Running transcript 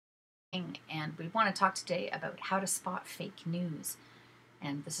And we want to talk today about how to spot fake news.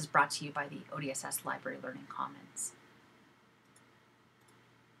 And this is brought to you by the ODSS Library Learning Commons.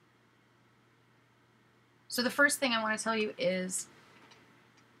 So the first thing I want to tell you is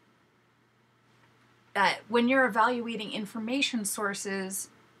that when you're evaluating information sources,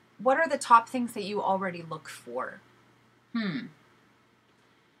 what are the top things that you already look for? Let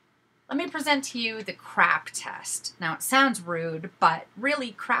me present to you the CRAAP test. Now, it sounds rude, but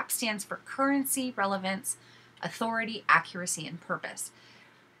really CRAAP stands for currency, relevance, authority, accuracy, and purpose.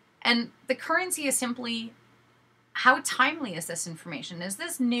 And the currency is simply, how timely is this information? Is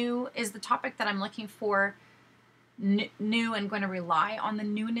this new? Is the topic that I'm looking for new and going to rely on the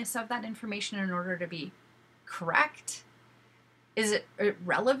newness of that information in order to be correct? Is it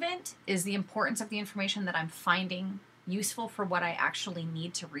relevant? Is the importance of the information that I'm finding useful for what I actually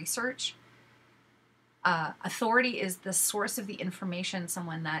need to research? Authority is the source of the information,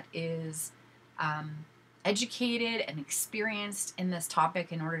 someone that is educated and experienced in this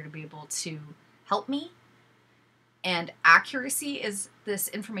topic in order to be able to help me. And accuracy, is this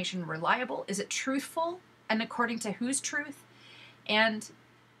information reliable? Is it truthful? And according to whose truth? And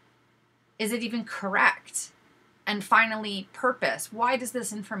is it even correct? And finally, purpose. Why does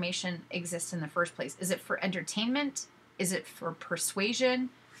this information exist in the first place? Is it for entertainment? Is it for persuasion?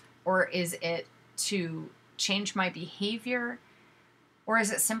 Or is it to change my behavior? Or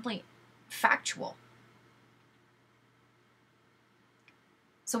is it simply factual?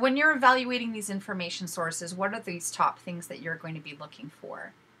 So when you're evaluating these information sources, what are these top things that you're going to be looking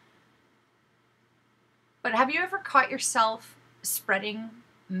for? But have you ever caught yourself spreading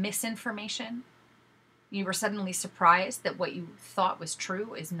misinformation? You were suddenly surprised that what you thought was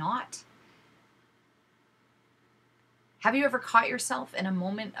true is not? Have you ever caught yourself in a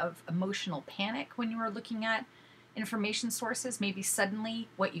moment of emotional panic when you were looking at information sources? Maybe suddenly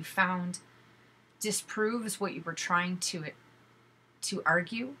what you found disproves what you were trying to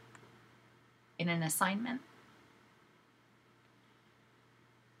argue in an assignment?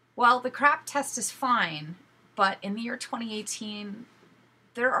 Well, the CRAAP test is fine, but in the year 2018,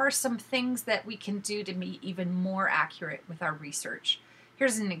 there are some things that we can do to be even more accurate with our research.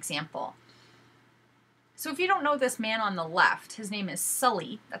 Here's an example. So if you don't know this man on the left, his name is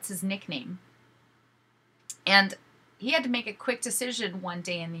Sully, that's his nickname. And he had to make a quick decision one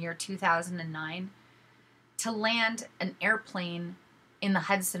day in the year 2009 to land an airplane in the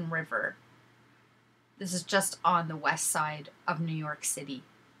Hudson River. This is just on the west side of New York City.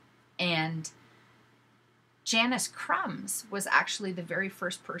 And Janice Crumbs was actually the very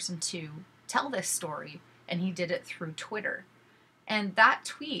first person to tell this story, and he did it through Twitter. And that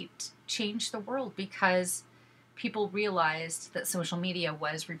tweet changed the world because people realized that social media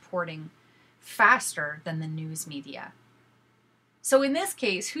was reporting faster than the news media. So in this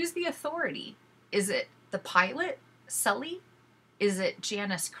case, who's the authority? Is it the pilot, Sully? Is it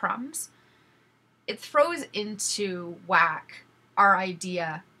Janice Crumbs? It throws into whack our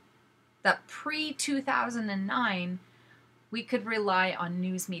idea that pre-2009, we could rely on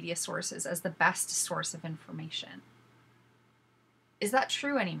news media sources as the best source of information. Is that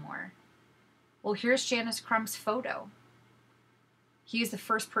true anymore? Well, here's Janice Crumbs' photo. He is the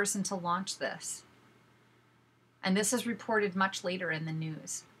first person to launch this. And this is reported much later in the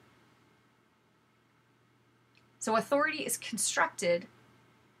news. So authority is constructed.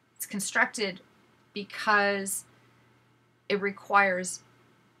 It's constructed because it requires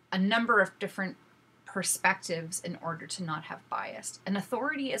a number of different perspectives in order to not have bias. And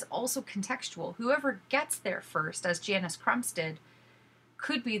authority is also contextual. Whoever gets there first, as Janice Crumbs did,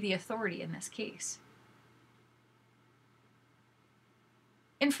 could be the authority in this case.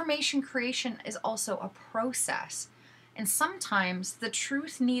 Information creation is also a process, and sometimes the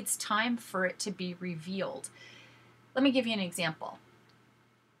truth needs time for it to be revealed. Let me give you an example.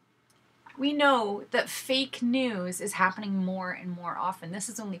 We know that fake news is happening more and more often. This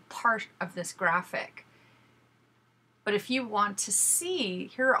is only part of this graphic. But if you want to see,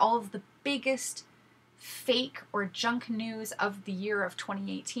 here are all of the biggest fake or junk news of the year of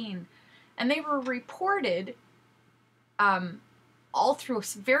 2018. And they were reported all through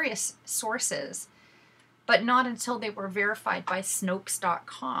various sources, but not until they were verified by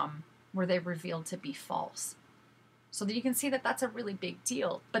Snopes.com were they revealed to be false. So that you can see that that's a really big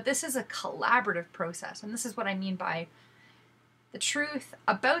deal. But this is a collaborative process. And this is what I mean by the truth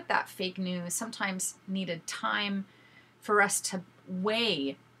about that fake news sometimes needed time for us to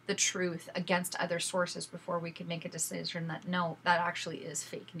weigh the truth against other sources before we could make a decision that, no, that actually is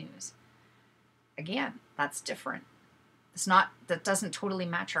fake news. Again, that's different. That doesn't totally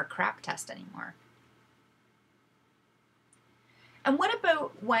match our CRAAP test anymore. And what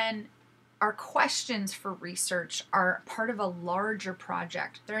about when our questions for research are part of a larger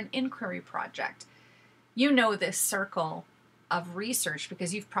project. They're an inquiry project. You know this circle of research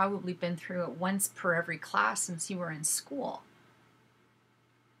because you've probably been through it once per every class since you were in school.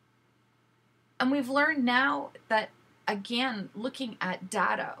 And we've learned now that, again, looking at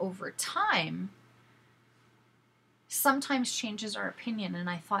data over time sometimes changes our opinion, and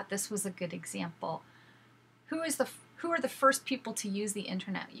I thought this was a good example. Who are the first people to use the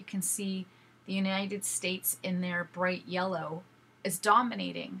internet? You can see the United States in their bright yellow is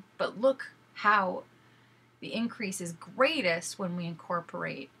dominating, but look how the increase is greatest when we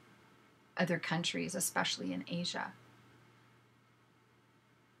incorporate other countries, especially in Asia.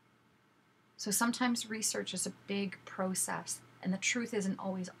 So sometimes research is a big process, and the truth isn't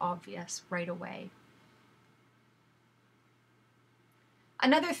always obvious right away.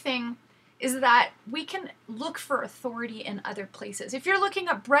 Another thing is that we can look for authority in other places. If you're looking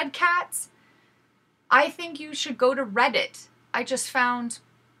up bread cats, I think you should go to Reddit. I just found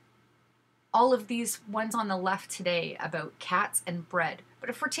all of these ones on the left today about cats and bread.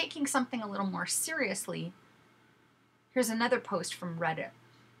 But if we're taking something a little more seriously, here's another post from Reddit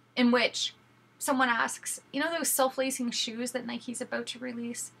in which someone asks, you know those self-lacing shoes that Nike's about to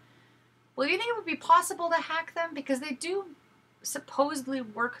release? Well, do you think it would be possible to hack them? Because they do supposedly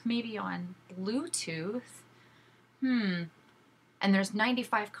work maybe on Bluetooth. And there's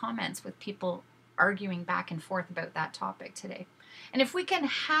 95 comments with people arguing back and forth about that topic today. And if we can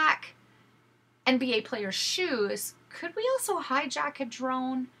hack NBA players' shoes, could we also hijack a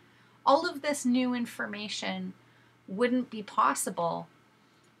drone? All of this new information wouldn't be possible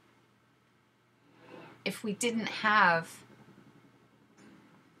if we didn't have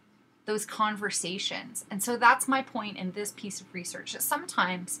those conversations. And so that's my point in this piece of research, that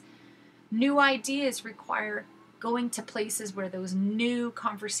sometimes new ideas require going to places where those new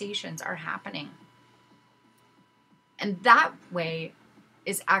conversations are happening. And that way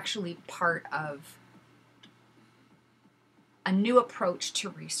is actually part of a new approach to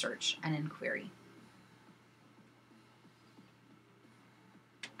research and inquiry.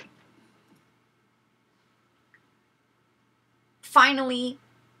 Finally,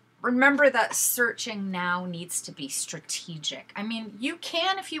 remember that searching now needs to be strategic. I mean, you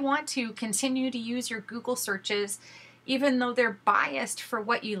can, if you want to, continue to use your Google searches, even though they're biased for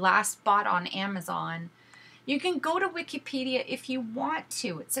what you last bought on Amazon. You can go to Wikipedia if you want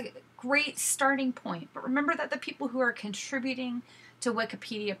to. It's a great starting point. But remember that the people who are contributing to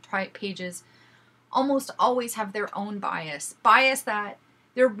Wikipedia pages almost always have their own bias. Bias that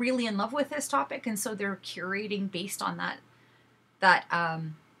they're really in love with this topic, and so they're curating based on that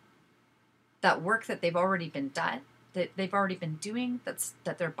work that they've already been doing,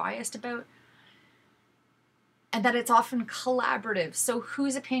 that they're biased about, and that it's often collaborative. So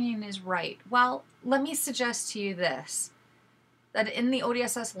whose opinion is right? Well, let me suggest to you this, that in the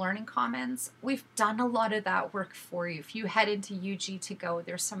ODSS Learning Commons, we've done a lot of that work for you. If you head into UG2Go,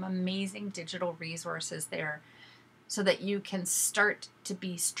 there's some amazing digital resources there so that you can start to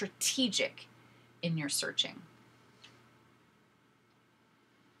be strategic in your searching.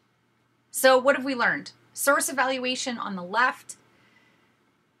 So what have we learned? Source evaluation on the left.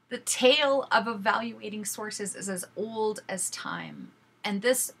 The tale of evaluating sources is as old as time. And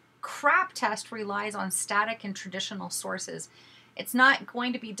this CRAAP test relies on static and traditional sources. It's not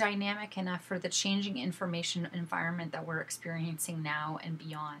going to be dynamic enough for the changing information environment that we're experiencing now and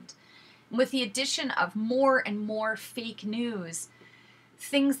beyond. With the addition of more and more fake news,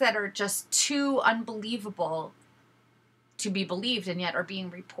 things that are just too unbelievable to be believed and yet are being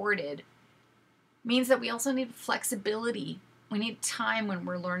reported, means that we also need flexibility. We need time when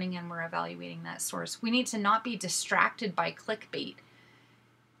we're learning and we're evaluating that source. We need to not be distracted by clickbait.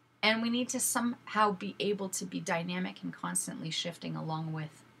 And we need to somehow be able to be dynamic and constantly shifting along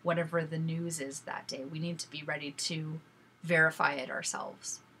with whatever the news is that day. We need to be ready to verify it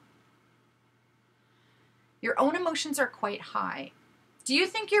ourselves. Your own emotions are quite high. Do you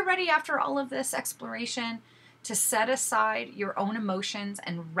think you're ready after all of this exploration to set aside your own emotions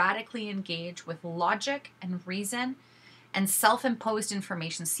and radically engage with logic and reason and self-imposed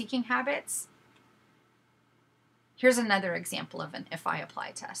information-seeking habits? Here's another example of an if I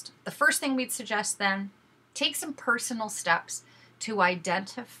apply test. The first thing we'd suggest then, take some personal steps to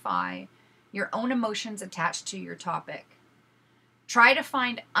identify your own emotions attached to your topic. Try to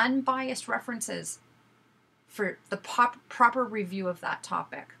find unbiased references for the proper review of that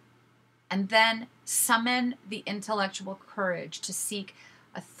topic. And then summon the intellectual courage to seek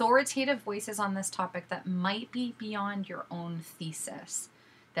authoritative voices on this topic that might be beyond your own thesis,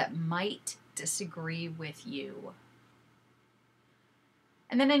 that might disagree with you.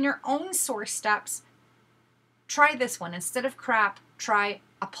 And then in your own source steps, try this one. Instead of CRAAP, try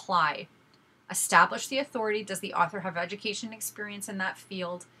apply. Establish the authority. Does the author have education experience in that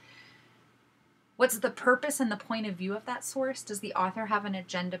field? What's the purpose and the point of view of that source? Does the author have an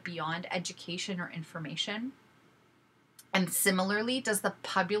agenda beyond education or information? And similarly, does the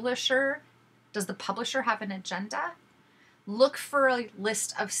publisher have an agenda? Look for a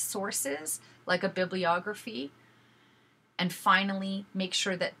list of sources, like a bibliography. And finally, make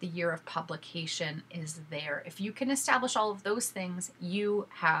sure that the year of publication is there. If you can establish all of those things, you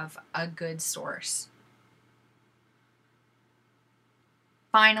have a good source.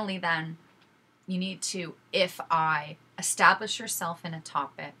 Finally, then, you need to, establish yourself in a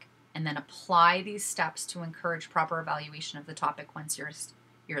topic and then apply these steps to encourage proper evaluation of the topic once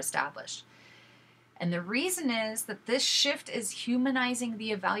you're established. And the reason is that this shift is humanizing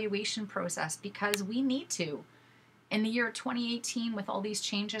the evaluation process because we need to. In the year 2018, with all these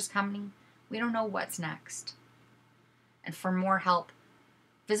changes coming, we don't know what's next. And for more help,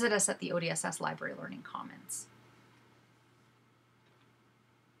 visit us at the ODSS Library Learning Commons.